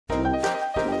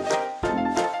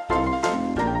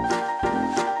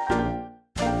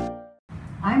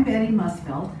I'm Betty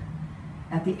Musfeld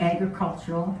at the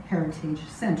Agricultural Heritage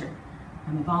Center.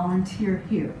 I'm a volunteer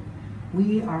here.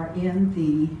 We are in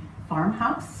the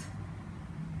farmhouse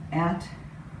at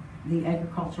the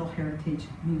Agricultural Heritage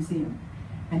Museum.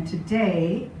 And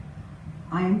today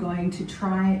I am going to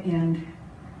try and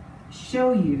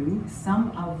show you some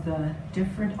of the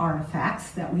different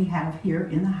artifacts that we have here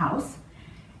in the house.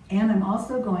 And I'm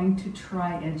also going to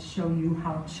try and show you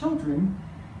how children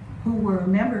who were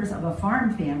members of a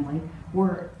farm family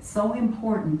were so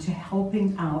important to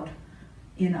helping out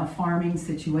in a farming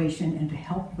situation and to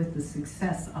help with the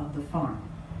success of the farm.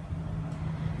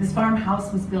 This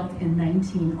farmhouse was built in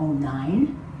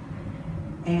 1909,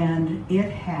 and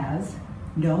it has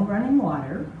no running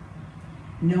water,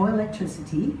 no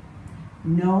electricity,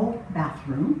 no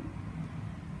bathroom,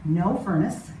 no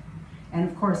furnace, and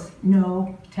of course,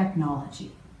 no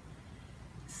technology.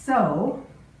 So,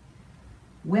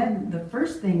 when the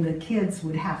first thing the kids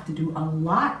would have to do a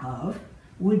lot of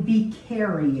would be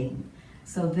carrying.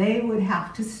 So they would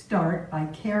have to start by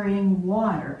carrying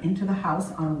water into the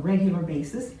house on a regular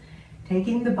basis,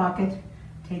 taking the bucket,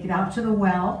 take it out to the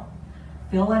well,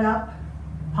 fill it up,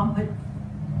 pump it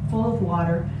full of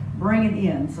water, bring it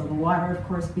in. So the water, of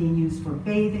course, being used for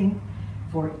bathing,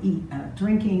 for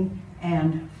drinking,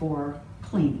 and for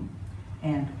cleaning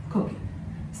and cooking.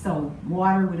 So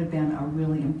water would have been a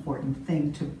really important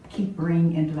thing to keep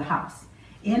bringing into the house.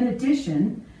 In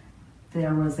addition,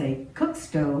 there was a cook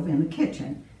stove in the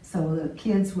kitchen, so the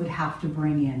kids would have to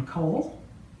bring in coal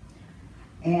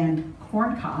and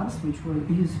corn cobs, which were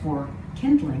used for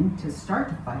kindling to start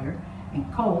the fire, and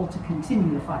coal to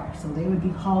continue the fire. So they would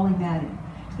be hauling that in.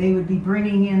 They would be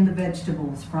bringing in the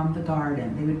vegetables from the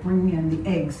garden. They would bring in the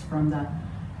eggs from the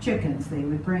chickens. They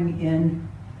would bring in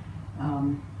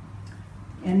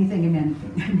anything and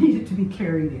anything that needed to be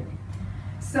carried in.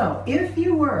 So if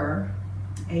you were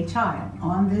a child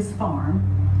on this farm,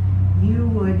 you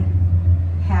would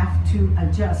have to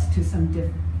adjust to some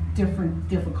different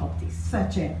difficulties,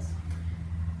 such as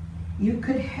you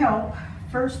could help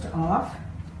first off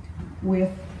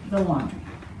with the laundry.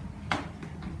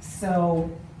 So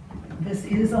this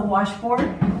is a washboard,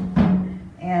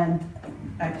 and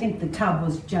I think the tub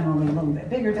was generally a little bit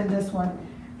bigger than this one,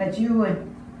 but you would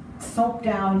soak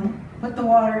down, put the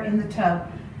water in the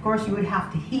tub. Of course, you would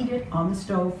have to heat it on the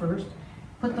stove first.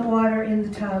 Put the water in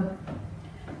the tub,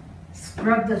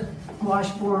 scrub the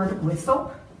washboard with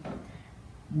soap,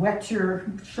 wet your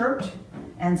shirt,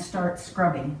 and start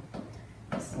scrubbing.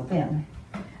 So then,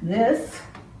 this,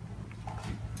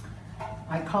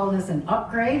 I call this an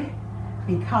upgrade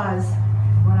because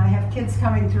when I have kids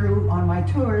coming through on my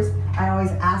tours, I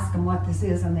always ask them what this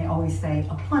is, and they always say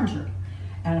a plunger.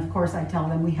 And of course, I tell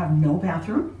them we have no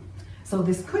bathroom, so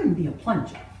this couldn't be a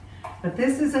plunger. But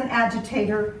this is an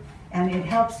agitator, and it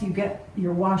helps you get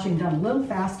your washing done a little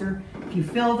faster. If you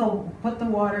put the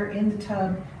water in the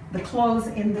tub, the clothes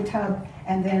in the tub,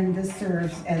 and then this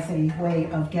serves as a way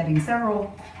of getting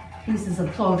several pieces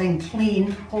of clothing clean,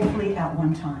 hopefully at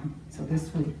one time. So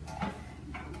this would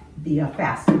be a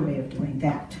faster way of doing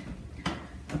that.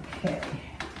 Okay.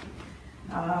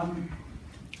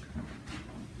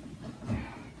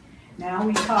 Now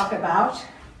we talk about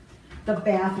the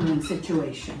bathroom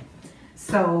situation.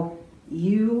 So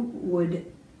you would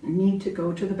need to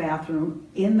go to the bathroom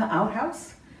in the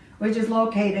outhouse, which is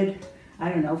located, I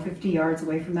don't know, 50 yards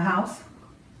away from the house.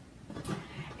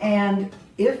 And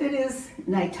if it is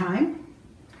nighttime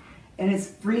and it's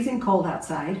freezing cold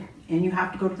outside and you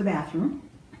have to go to the bathroom,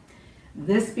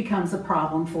 this becomes a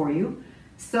problem for you.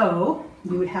 So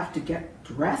you would have to get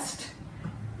dressed,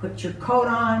 put your coat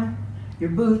on, your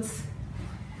boots.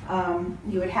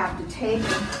 You would have to take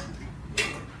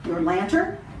your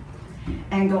lantern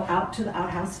and go out to the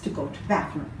outhouse to go to the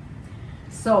bathroom.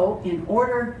 So in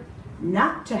order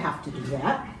not to have to do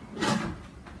that,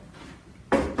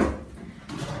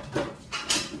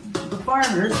 the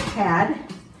farmers had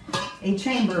a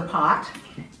chamber pot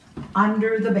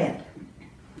under the bed.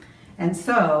 And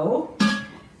so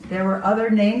there were other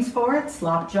names for it,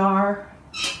 slop jar,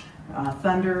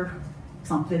 thunder,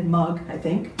 something mug, I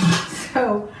think.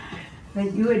 So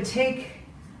that you would take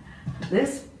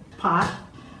this pot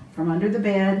from under the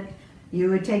bed, you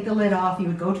would take the lid off, you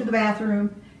would go to the bathroom,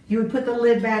 you would put the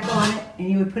lid back on it, and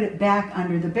you would put it back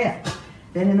under the bed.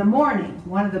 Then in the morning,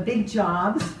 one of the big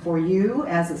jobs for you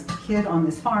as a kid on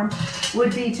this farm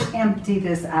would be to empty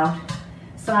this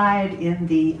outside in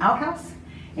the outhouse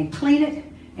and clean it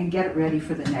and get it ready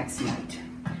for the next night.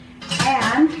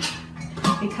 And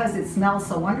because it smells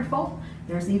so wonderful,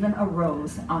 there's even a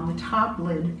rose on the top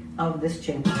lid of this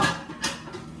chamber pot.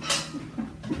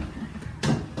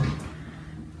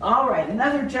 All right,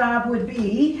 another job would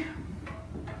be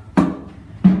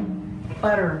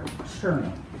butter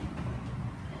churning.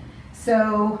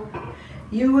 So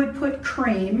you would put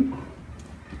cream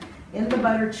in the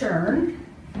butter churn,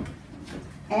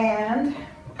 and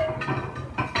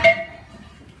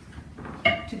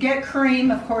to get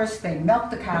cream, of course, they milk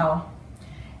the cow,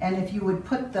 and if you would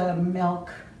put the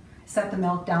milk, set the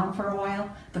milk down for a while,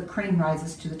 the cream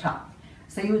rises to the top.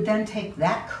 So you would then take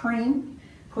that cream,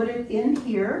 put it in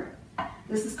here.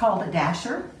 This is called a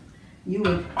dasher. You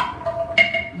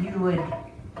would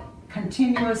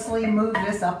continuously move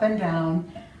this up and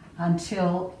down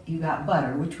until you got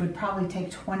butter, which would probably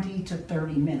take 20 to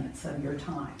 30 minutes of your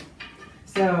time.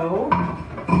 So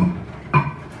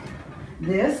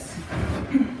this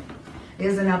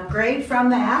is an upgrade from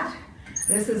that.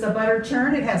 This is a butter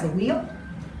churn. It has a wheel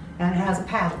and it has a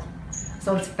paddle.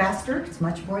 So it's faster, it's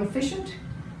much more efficient,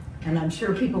 and I'm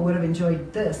sure people would have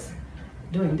enjoyed this,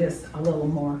 doing this a little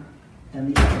more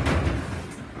than the other.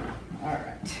 All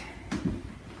right.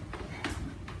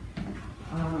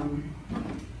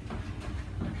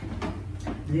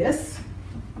 This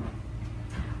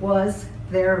was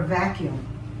their vacuum.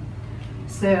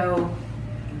 So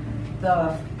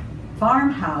the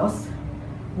farmhouse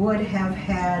would have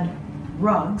had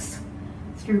rugs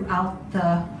throughout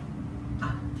the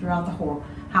whole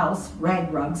house,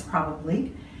 rag rugs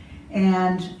probably,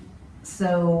 and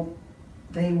so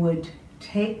they would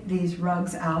take these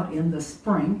rugs out in the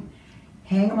spring,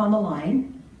 hang them on the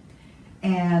line,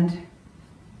 and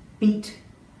beat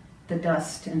the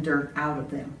dust and dirt out of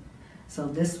them. So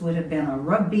this would have been a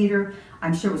rug beater.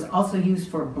 I'm sure it was also used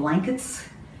for blankets,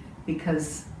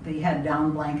 because they had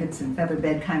down blankets and feather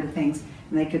bed kind of things,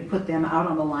 and they could put them out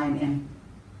on the line and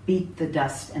beat the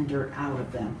dust and dirt out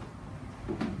of them.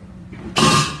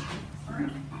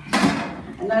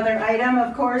 Another item,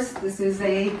 of course, this is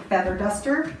a feather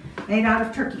duster made out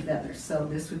of turkey feathers. So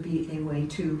this would be a way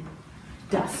to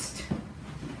dust.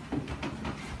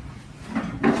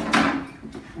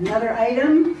 Another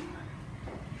item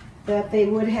that they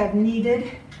would have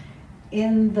needed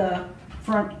in the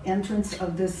front entrance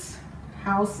of this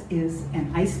house is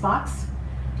an ice box.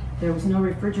 There was no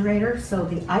refrigerator, so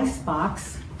the ice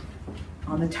box,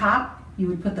 on the top you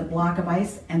would put the block of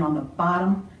ice, and on the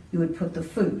bottom you would put the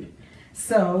food.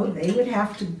 So they would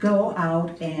have to go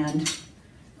out and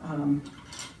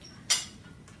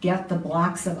get the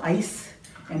blocks of ice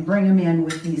and bring them in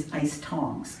with these ice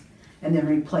tongs, and then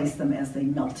replace them as they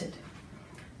melted.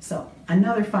 So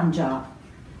another fun job.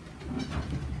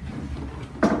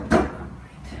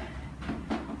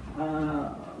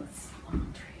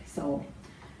 So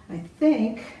I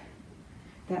think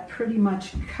that pretty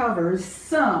much covers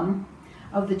some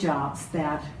of the jobs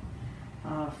that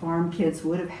farm kids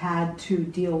would have had to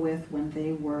deal with when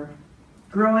they were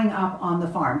growing up on the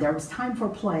farm. There was time for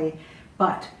play,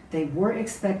 but they were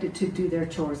expected to do their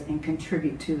chores and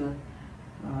contribute to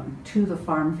the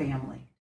farm family.